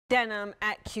denim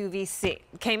at QVC.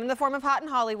 Came in the form of Hot in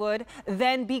Hollywood.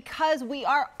 Then, because we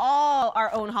are all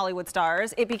our own Hollywood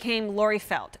stars, it became Laurie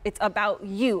Felt. It's about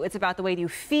you. It's about the way you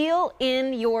feel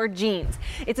in your jeans.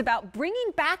 It's about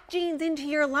bringing back jeans into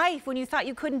your life when you thought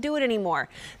you couldn't do it anymore.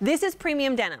 This is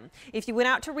premium denim. If you went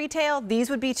out to retail, these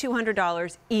would be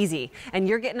 $200 easy, and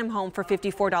you're getting them home for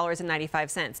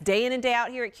 $54.95. Day in and day out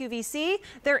here at QVC,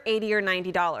 they're $80 or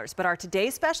 $90. But our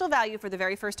today's special value for the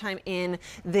very first time in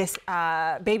this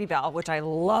baby bell, which I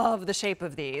love the shape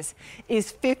of these,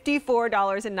 is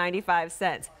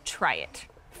 $54.95. Try it.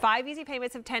 5 easy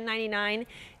payments of $10.99.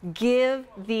 Give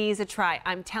these a try.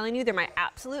 I'm telling you, they're my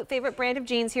absolute favorite brand of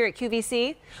jeans here at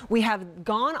QVC. We have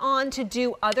gone on to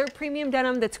do other premium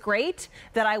denim that's great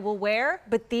that I will wear,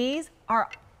 but these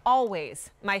are always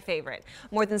my favorite.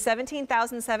 More than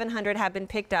 17,700 have been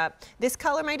picked up. This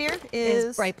color, my dear,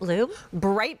 is bright blue.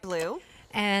 Bright blue.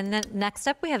 And then next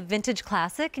up we have Vintage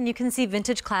Classic, and you can see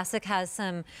Vintage Classic has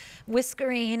some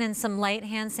whiskering and some light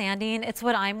hand sanding. It's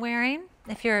what I'm wearing,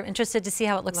 if you're interested to see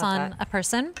how it looks on a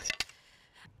person.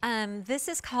 This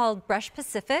is called Brush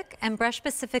Pacific, and Brush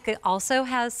Pacific also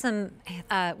has some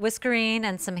whiskering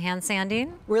and some hand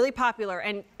sanding. Really popular,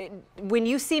 and when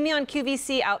you see me on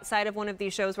QVC outside of one of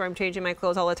these shows where I'm changing my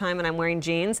clothes all the time and I'm wearing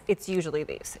jeans, it's usually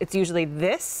these. It's usually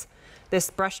this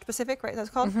Brushed Pacific, right, that's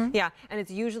called? Mm-hmm. Yeah, and it's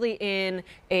usually in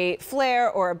a flare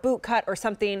or a boot cut or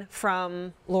something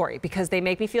from Laurie, because they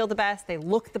make me feel the best, they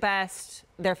look the best,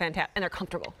 they're fantastic, and they're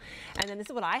comfortable. And then this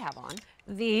is what I have on.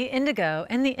 The indigo,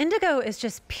 and the indigo is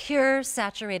just pure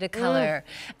saturated color.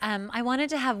 I wanted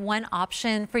to have one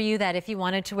option for you that if you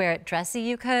wanted to wear it dressy,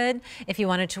 you could. If you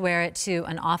wanted to wear it to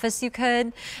an office, you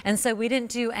could. And so we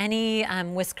didn't do any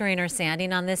whiskering or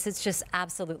sanding on this. It's just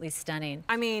absolutely stunning.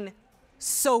 I mean,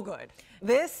 so good.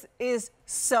 This is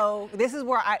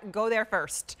where I go there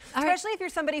first. Especially if you're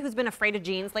somebody who's been afraid of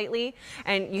jeans lately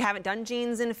and you haven't done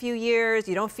jeans in a few years,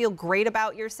 you don't feel great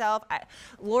about yourself.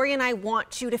 Laurie and I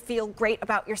want you to feel great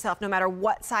about yourself no matter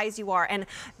what size you are. And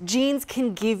jeans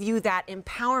can give you that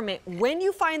empowerment when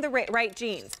you find the right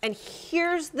jeans. And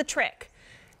here's the trick.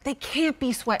 They can't be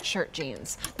sweatshirt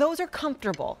jeans. Those are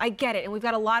comfortable. I get it, and we've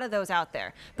got a lot of those out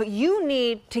there. But you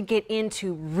need to get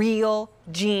into real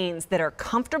jeans that are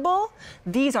comfortable.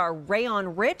 These are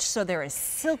rayon rich, so they're as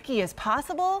silky as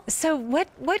possible. So what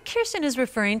Kirsten is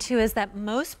referring to is that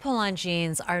most pull-on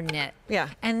jeans are knit. Yeah.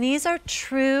 And these are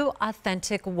true,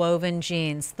 authentic woven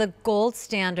jeans, the gold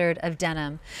standard of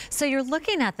denim. So you're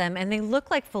looking at them, and they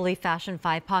look like fully fashioned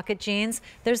 5-pocket jeans.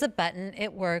 There's a button,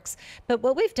 it works. But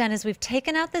what we've done is we've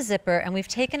taken out the zipper and we've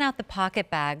taken out the pocket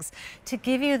bags to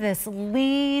give you this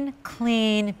lean,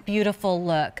 clean, beautiful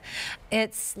look.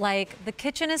 It's like the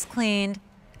kitchen is cleaned,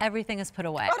 everything is put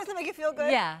away. Oh, does it make you feel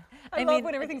good? Yeah. I love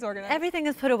when everything's organized. Everything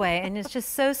is put away and it's just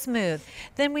so smooth.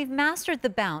 Then we've mastered the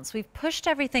bounce. We've pushed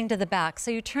everything to the back.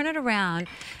 So you turn it around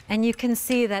and you can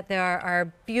see that there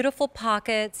are beautiful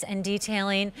pockets and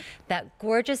detailing, that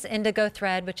gorgeous indigo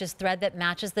thread, which is thread that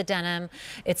matches the denim.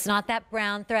 It's not that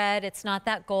brown thread. It's not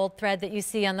that gold thread that you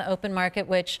see on the open market,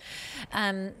 which,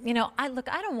 you know, I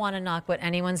don't want to knock what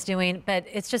anyone's doing, but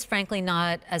it's just frankly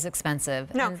not as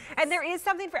expensive. No, and there is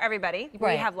something for everybody.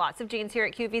 Right. We have lots of jeans here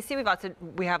at QVC.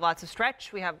 We have lots of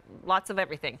stretch, we have lots of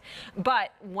everything.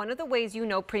 But one of the ways you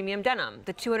know premium denim,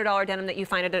 the $200 denim that you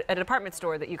find at a department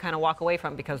store that you kind of walk away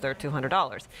from because they're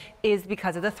 $200, is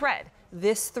because of the thread.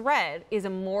 This thread is a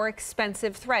more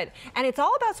expensive thread. And it's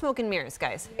all about smoke and mirrors,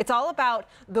 guys. It's all about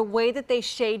the way that they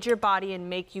shade your body and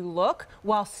make you look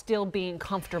while still being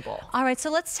comfortable. All right, so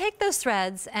let's take those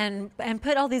threads and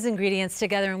put all these ingredients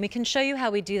together, and we can show you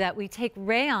how we do that. We take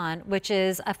rayon, which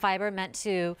is a fiber meant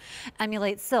to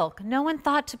emulate silk. No one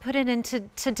thought to put it into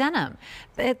denim.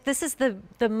 This is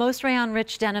the most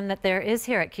rayon-rich denim that there is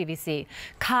here at QVC.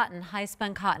 Cotton,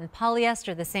 high-spun cotton,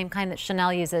 polyester, the same kind that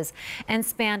Chanel uses, and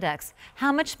spandex.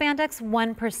 How much spandex?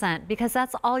 1%, because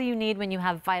that's all you need when you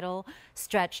have Vital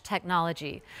Stretch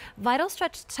technology. Vital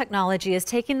Stretch technology is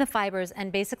taking the fibers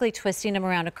and basically twisting them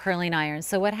around a curling iron.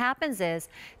 So what happens is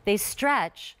they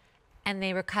stretch and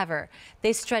they recover.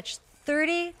 They stretch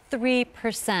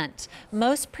 33%.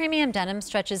 Most premium denim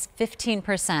stretches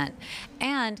 15%,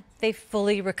 and they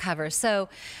fully recover. So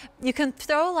you can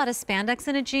throw a lot of spandex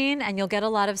in a jean and you'll get a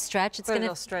lot of stretch. It's going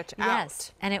to stretch out.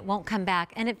 Yes, and it won't come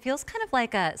back. And it feels kind of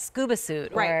like a scuba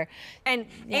suit. Right.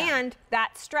 And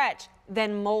that stretch,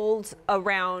 then molds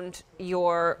around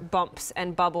your bumps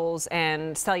and bubbles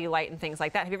and cellulite and things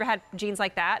like that. Have you ever had jeans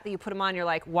like that you put them on, you're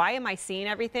like, why am I seeing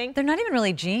everything? They're not even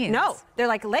really jeans. No, they're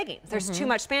like leggings. There's too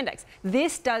much spandex.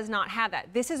 This does not have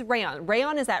that. This is rayon.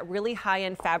 Rayon is that really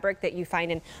high-end fabric that you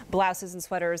find in blouses and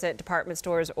sweaters at department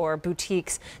stores or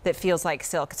boutiques that feels like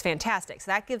silk. It's fantastic.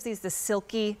 So that gives these the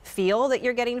silky feel that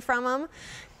you're getting from them.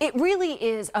 It really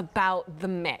is about the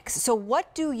mix. So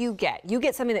what do you get? You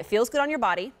get something that feels good on your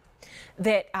body,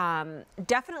 that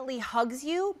definitely hugs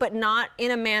you, but not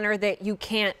in a manner that you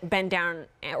can't bend down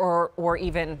or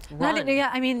even run.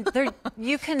 Yeah, I mean,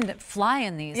 you can fly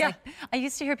in these. Yeah. Like, I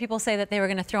used to hear people say that they were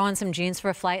going to throw on some jeans for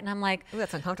a flight, and I'm like, ooh,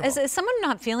 that's uncomfortable. Is someone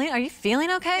not feeling? Are you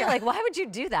feeling okay? Yeah. Like, why would you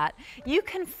do that? You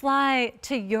can fly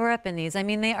to Europe in these. I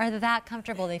mean, they are that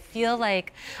comfortable. They feel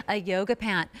like a yoga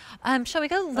pant. Shall we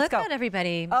go look at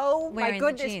everybody? Oh wearing my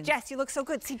goodness, the jeans? Jess, you look so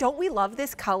good. See, don't we love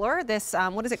this color? This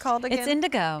what is it called again? It's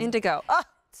indigo. Indigo. Oh,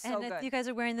 so and good. you guys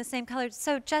are wearing the same color.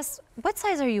 So, Jess, what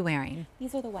size are you wearing?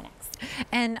 These are the 1X.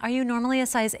 And are you normally a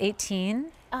size 18?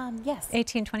 Yes.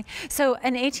 18, 20. So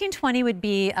an 18-20 would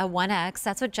be a 1X.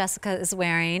 That's what Jessica is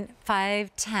wearing.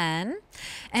 5'10".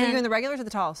 So you're in the regulars or the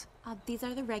talls? These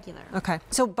are the regular. Okay.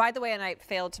 So by the way, and I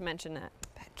failed to mention that.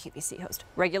 QVC host.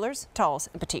 Regulars, talls,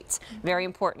 and petites. Very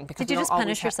important because Did you just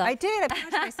punish yourself? I did. I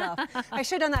punished myself. I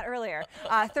should have done that earlier.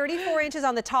 34 inches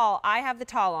on the tall. I have the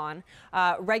tall on.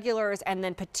 Regulars and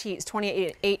then petites.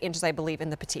 28 inches, I believe, in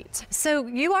the petites. So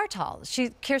you are tall.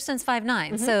 Kirsten's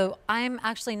 5'9". So I'm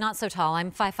actually not so tall. I'm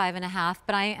 5'5.5",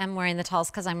 but I am wearing the talls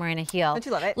because I'm wearing a heel. Don't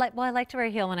you love it? Well, I like to wear a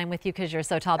heel when I'm with you because you're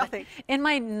so tall. Oh, but in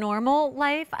my normal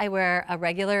life, I wear a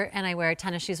regular and I wear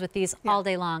tennis shoes with these all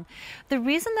day long. The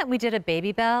reason that we did a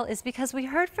baby bell is because we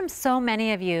heard from so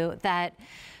many of you that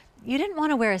you didn't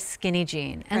want to wear a skinny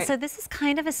jean. And so this is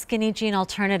kind of a skinny jean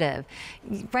alternative,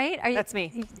 right? That's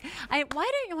me. Why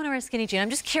don't you want to wear a skinny jean? I'm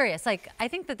just curious. Like, I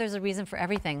think that there's a reason for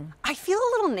everything. I feel a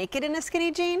little naked in a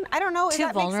skinny jean. I don't know if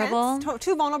that makes sense.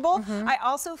 Too vulnerable. I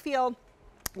also feel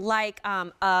like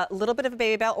a little bit of a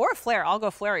baby bell or a flare. I'll go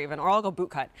flare even, or I'll go boot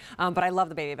cut. But I love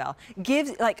the baby bell.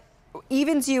 Gives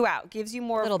evens you out, gives you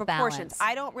more proportions.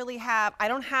 Balance. I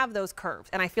don't have those curves,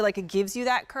 and I feel like it gives you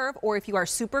that curve. Or if you are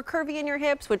super curvy in your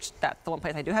hips, which that's the one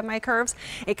place I do have my curves,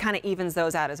 it kind of evens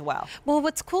those out as well. Well,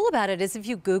 what's cool about it is if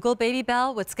you Google baby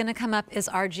bell, what's going to come up is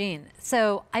our jean.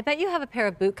 So I bet you have a pair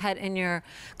of boot cut in your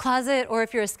closet, or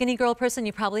if you're a skinny girl person,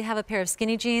 you probably have a pair of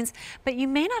skinny jeans, but you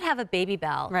may not have a baby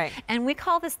bell. Right. And we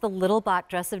call this the little black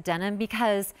dress of denim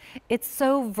because it's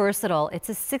so versatile. It's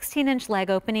a 16-inch leg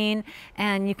opening,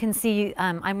 and you can see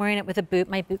I'm wearing it with a boot.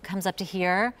 My boot comes up to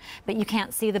here, but you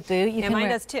can't see the boot. You can mine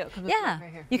does too. Yeah,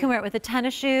 right, you can wear it with a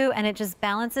tennis shoe, and it just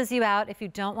balances you out. If you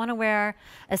don't want to wear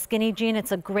a skinny jean,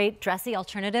 it's a great dressy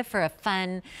alternative for a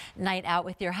fun night out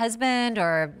with your husband,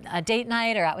 or a date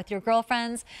night, or out with your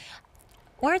girlfriends.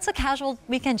 Or it's a casual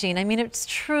weekend jean. I mean, it's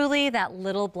truly that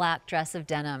little black dress of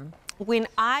denim. When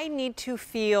I need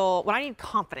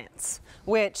confidence,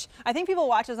 which I think people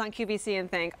watch us on QVC and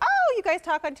think, oh, you guys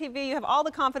talk on TV, you have all the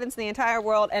confidence in the entire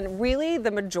world, and really the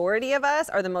majority of us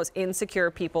are the most insecure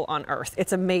people on earth.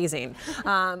 It's amazing.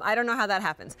 I don't know how that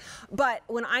happens. But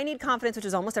when I need confidence, which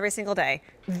is almost every single day,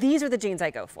 these are the jeans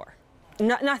I go for.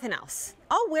 Nothing else.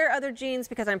 I'll wear other jeans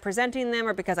because I'm presenting them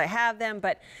or because I have them,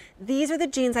 but these are the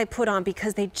jeans I put on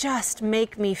because they just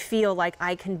make me feel like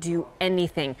I can do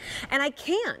anything. And I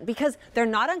can, because they're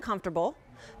not uncomfortable,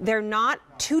 they're not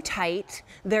too tight,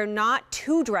 they're not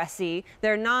too dressy,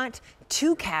 they're not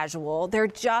too casual. They're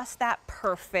just that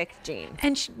perfect jean.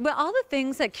 And well, all the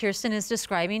things that Kirsten is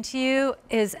describing to you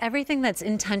is everything that's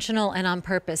intentional and on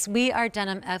purpose. We are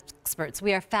denim experts.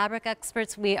 We are fabric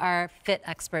experts. We are fit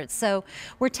experts. So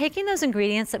we're taking those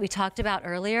ingredients that we talked about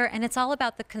earlier, and it's all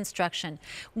about the construction.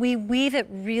 We weave it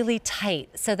really tight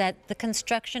so that the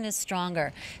construction is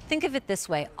stronger. Think of it this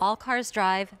way. All cars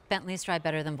drive. Bentleys drive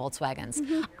better than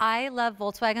Volkswagens. I love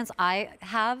Volkswagens. I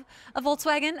have a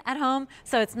Volkswagen at home,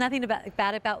 so it's nothing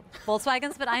bad about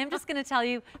Volkswagens, but I am just going to tell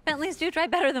you, Bentleys do drive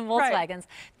better than Volkswagens. Right.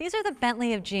 These are the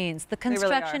Bentley of jeans. The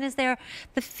construction really is there.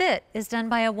 The fit is done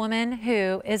by a woman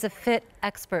who is a fit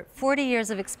expert, 40 years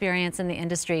of experience in the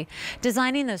industry,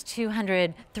 designing those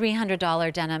 $200,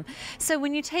 $300 denim. So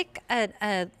when you take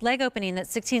a leg opening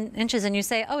that's 16 inches and you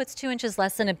say, oh, it's 2 inches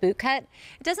less than a boot cut,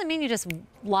 it doesn't mean you just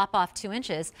lop off 2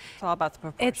 inches. It's all about the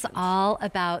proportion. It's all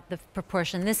about the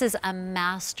proportion. This is a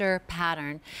master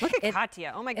pattern. Look at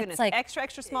Katya. Oh my goodness. Like, extra,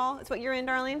 extra small. It's what you're in,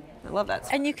 darling. I love that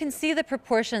stuff. And you can see the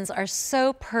proportions are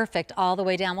so perfect all the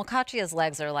way down. Well, Katya's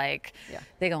legs are like,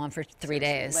 they go on for 3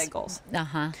 days. Leg goals.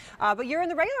 Uh-huh. But you're in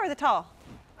the regular or the tall?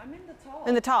 I'm in the tall.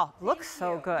 In the tall. Looks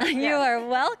so good. You are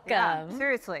welcome. Yeah,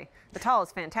 seriously. The tall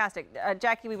is fantastic.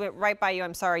 Jackie, we went right by you.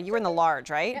 I'm sorry. You were in the large,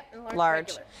 right? Yep, large.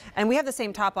 Regular. And we have the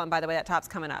same top on, by the way. That top's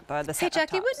coming up. Hey,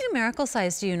 Jackie, what numerical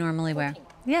size do you normally wear?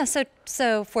 Yeah,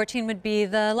 so 14 would be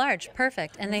the large.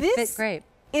 Perfect. And they fit great.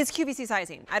 Is QVC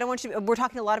sizing. I don't want you to, we're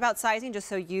talking a lot about sizing just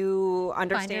so you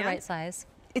understand. Find your right size.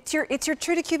 It's your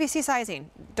true to QVC sizing.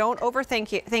 Don't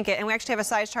overthink it. And we actually have a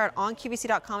size chart on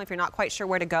QVC.com if you're not quite sure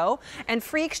where to go, and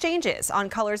free exchanges on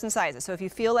colors and sizes. So if you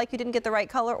feel like you didn't get the right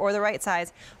color or the right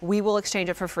size, we will exchange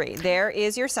it for free. There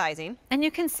is your sizing. And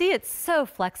you can see it's so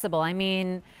flexible. I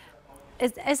mean,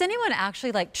 is anyone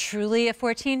actually like truly a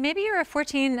 14? Maybe you're a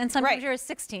 14 and sometimes you're a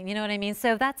 16, you know what I mean?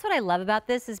 So that's what I love about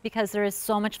this, is because there is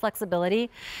so much flexibility.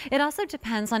 It also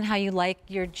depends on how you like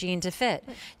your jean to fit.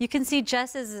 You can see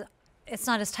Jess is, it's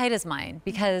not as tight as mine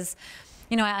because,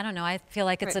 you know, I don't know, I feel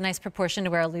like it's a nice proportion to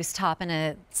wear a loose top and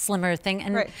a slimmer thing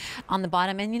and on the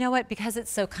bottom. And you know what, because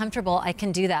it's so comfortable, I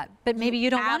can do that. But maybe you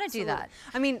don't want to do that.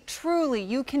 I mean, truly,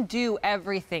 you can do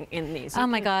everything in these. Oh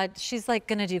my God, she's like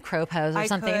gonna do crow pose or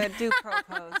something. I could do crow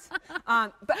pose.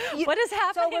 What is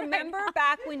happening? So remember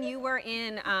back when you were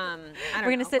in, we're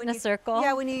gonna sit in a circle?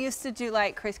 Yeah, when you used to do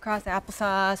like crisscross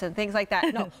applesauce and things like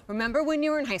that. No, remember when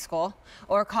you were in high school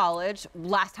or college,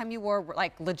 last time you wore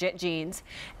like legit jeans,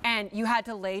 and you had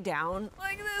to lay down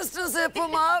like this to zip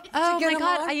them up. Oh my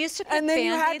God, I used to put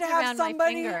Band-Aids around my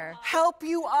finger. Help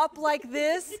you up like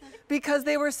this because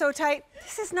they were so tight.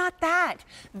 This is not that.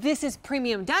 This is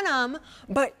premium denim,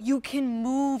 but you can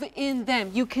move in them.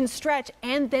 You can stretch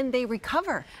and then they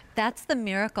recover. That's the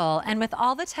miracle. And with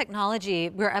all the technology,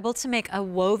 we're able to make a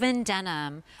woven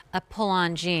denim a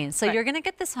pull-on jean. So you're gonna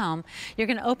get this home, you're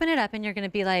gonna open it up and you're gonna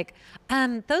be like,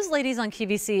 those ladies on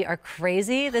QVC are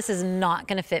crazy. This is not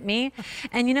gonna fit me.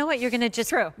 And you know what, you're gonna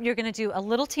just, you're gonna do a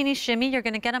little teeny shimmy, you're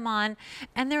gonna get them on,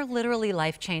 and they're literally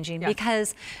life-changing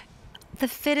because the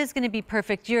fit is gonna be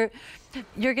perfect. You're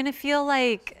gonna feel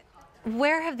like,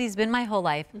 where have these been my whole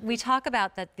life? We talk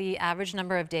about that the average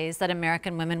number of days that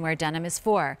American women wear denim is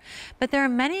 4. But there are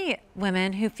many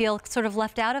women who feel sort of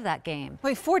left out of that game.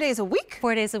 Wait, 4 days a week?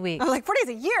 4 days a week. Oh, like 4 days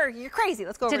a year? You're crazy.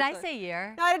 Let's go over Did I say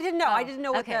year? No, I didn't know. I didn't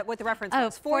know what the reference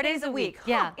was. 4 days a week.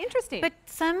 Yeah. Huh, interesting. But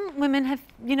some women have,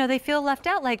 you know, they feel left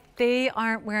out, like they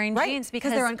aren't wearing jeans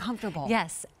because they're uncomfortable.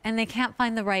 Yes, and they can't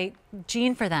find the right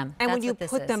jean for them. And when you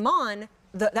put them on,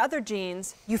 the other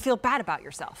jeans, you feel bad about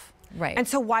yourself. Right. And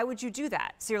so why would you do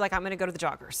that? So you're like, I'm going to go to the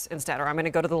joggers instead, or I'm going to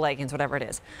go to the leggings, whatever it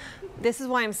is. This is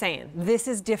why I'm saying this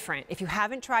is different. If you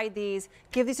haven't tried these,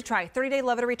 give these a try. 30-day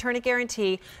love it or return it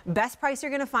guarantee. Best price you're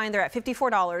going to find. They're at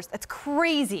 $54. That's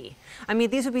crazy. I mean,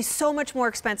 these would be so much more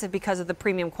expensive because of the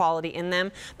premium quality in them,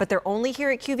 but they're only here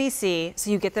at QVC, so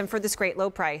you get them for this great low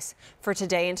price for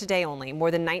today and today only.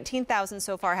 More than 19,000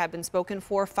 so far have been spoken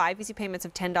for. 5 easy payments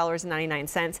of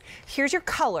 $10.99. Here's your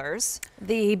colors.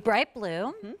 The bright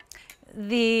blue.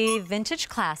 The vintage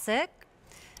classic,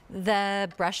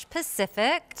 the brushed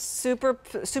Pacific. Super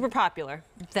popular.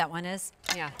 That one is.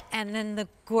 Yeah. And then the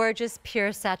gorgeous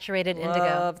pure saturated indigo.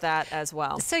 Love that as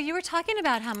well. So you were talking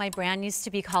about how my brand used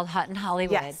to be called Hot in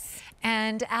Hollywood. Yes.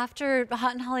 And after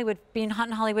Hot in Hollywood, being Hot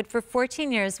in Hollywood for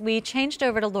 14 years, we changed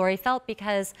over to Laurie Felt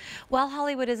because while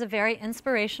Hollywood is a very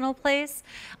inspirational place,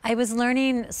 I was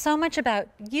learning so much about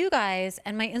you guys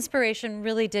and my inspiration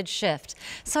really did shift.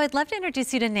 So I'd love to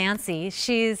introduce you to Nancy.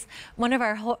 She's one of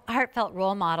our heartfelt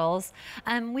role models.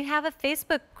 We have a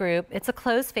Facebook group. It's a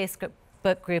closed Facebook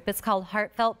group. It's called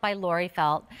Heartfelt by Laurie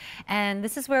Felt. And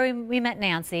this is where we met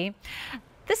Nancy.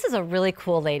 This is a really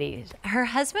cool lady. Her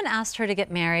husband asked her to get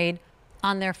married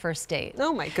on their first date.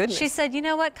 Oh my goodness. She said, you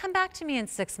know what, come back to me in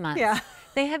 6 months. Yeah.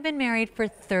 They have been married for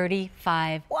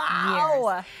 35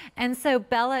 years. And so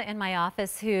Bella in my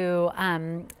office, who,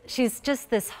 she's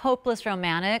just this hopeless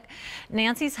romantic.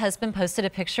 Nancy's husband posted a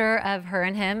picture of her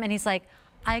and him, and he's like,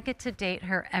 I get to date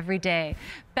her every day.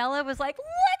 Bella was like, look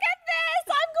at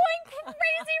this, I'm going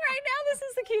crazy right now. This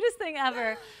is the cutest thing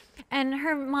ever. And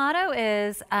her motto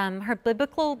is, her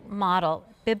biblical model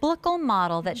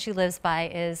that she lives by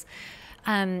is,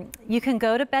 you can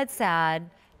go to bed sad,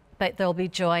 but there'll be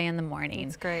joy in the morning.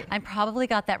 That's great. I probably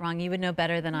got that wrong. You would know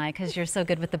better than I because you're so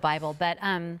good with the Bible. But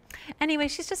anyway,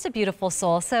 she's just a beautiful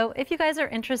soul. So if you guys are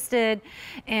interested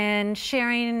in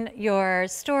sharing your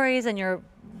stories and your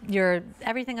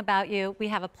everything about you. We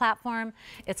have a platform.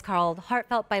 It's called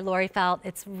Heartfelt by Laurie Felt.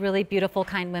 It's really beautiful,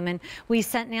 kind women. We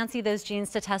sent Nancy those jeans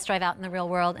to test drive out in the real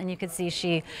world, and you could see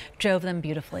she drove them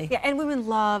beautifully. Yeah, and women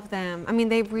love them. I mean,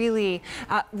 they really,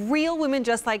 real women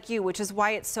just like you, which is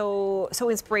why it's so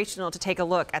inspirational to take a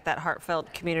look at that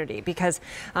Heartfelt community, because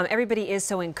everybody is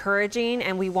so encouraging,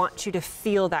 and we want you to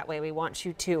feel that way. We want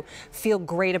you to feel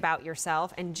great about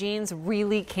yourself, and jeans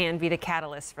really can be the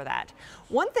catalyst for that.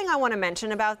 One thing I want to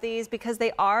mention about these, because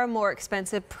they are a more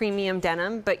expensive premium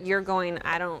denim, but you're going,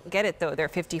 I don't get it though, they're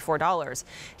 $54.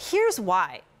 Here's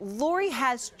why. Laurie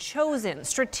has chosen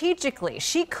strategically.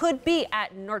 She could be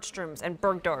at Nordstrom's and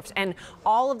Bergdorf's and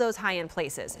all of those high-end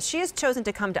places. She has chosen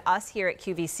to come to us here at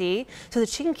QVC so that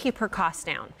she can keep her costs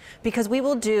down, because we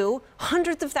will do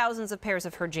hundreds of thousands of pairs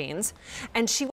of her jeans, and she